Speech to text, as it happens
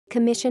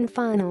Commission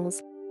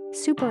funnels.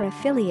 Super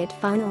affiliate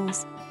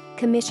funnels.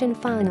 Commission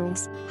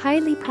funnels.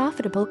 Highly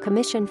profitable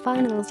commission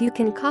funnels you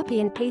can copy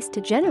and paste to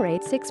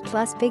generate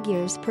 6+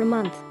 figures per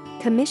month.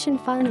 Commission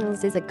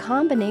funnels is a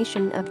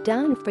combination of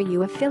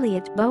done-for-you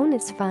affiliate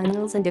bonus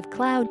funnels and a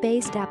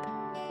cloud-based app.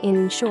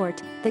 In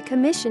short, the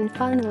Commission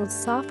Funnels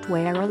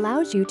software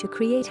allows you to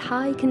create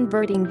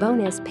high-converting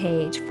bonus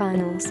page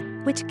funnels,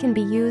 which can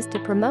be used to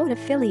promote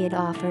affiliate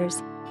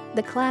offers.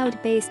 The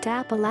cloud-based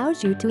app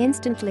allows you to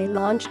instantly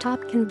launch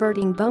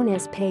top-converting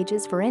bonus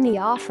pages for any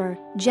offer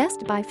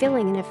just by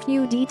filling in a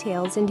few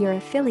details in your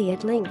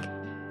affiliate link.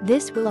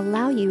 This will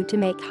allow you to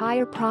make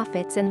higher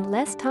profits in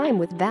less time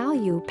with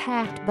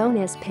value-packed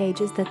bonus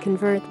pages that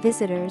convert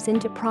visitors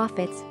into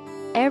profits.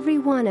 Every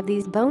one of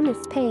these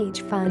bonus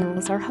page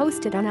funnels are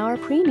hosted on our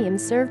premium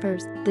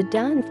servers. The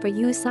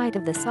done-for-you side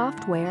of the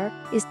software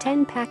is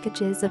 10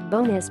 packages of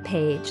bonus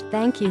page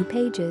thank you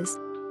pages.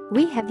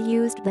 We have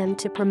used them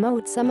to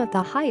promote some of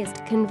the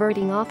highest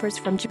converting offers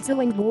from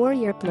JVZoo and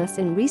WarriorPlus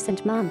in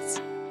recent months.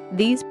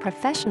 These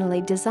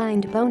professionally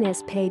designed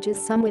bonus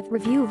pages, some with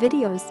review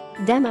videos,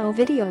 demo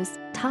videos,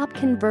 top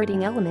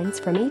converting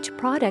elements from each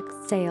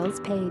product sales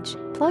page,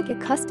 plug a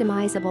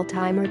customizable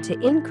timer to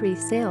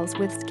increase sales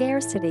with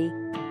scarcity.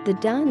 The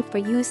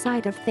done-for-you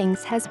side of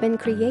things has been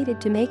created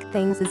to make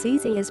things as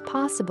easy as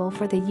possible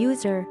for the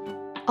user.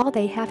 All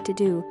they have to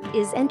do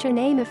is enter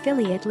name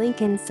affiliate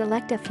link and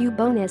select a few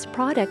bonus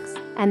products,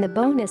 and the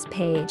bonus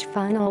page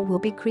funnel will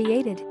be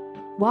created.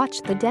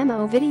 Watch the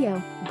demo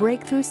video.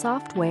 Breakthrough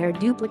software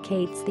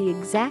duplicates the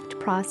exact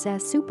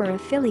process super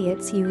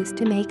affiliates use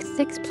to make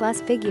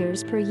 6+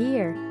 figures per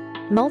year.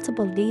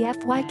 Multiple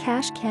DFY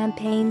cash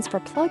campaigns for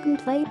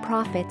plug-and-play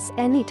profits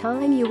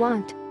anytime you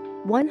want.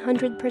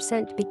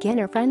 100%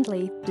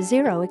 beginner-friendly,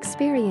 zero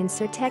experience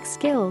or tech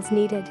skills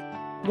needed.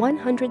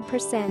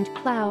 100%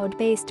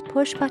 cloud-based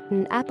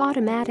push-button app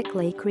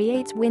automatically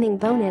creates winning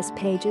bonus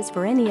pages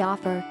for any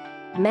offer.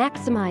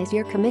 Maximize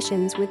your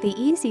commissions with the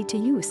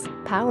easy-to-use,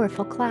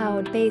 powerful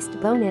cloud-based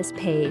bonus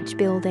page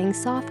building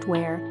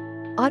software.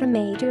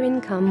 Automate your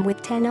income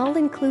with 10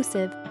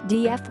 all-inclusive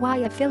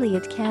DFY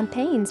affiliate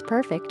campaigns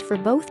perfect for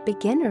both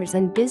beginners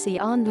and busy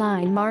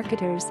online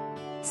marketers.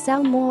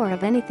 Sell more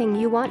of anything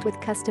you want with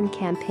custom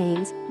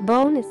campaigns,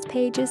 bonus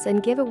pages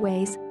and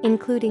giveaways,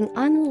 including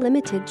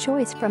unlimited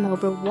choice from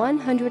over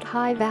 100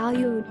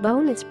 high-valued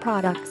bonus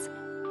products.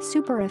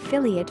 Super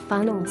affiliate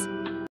funnels.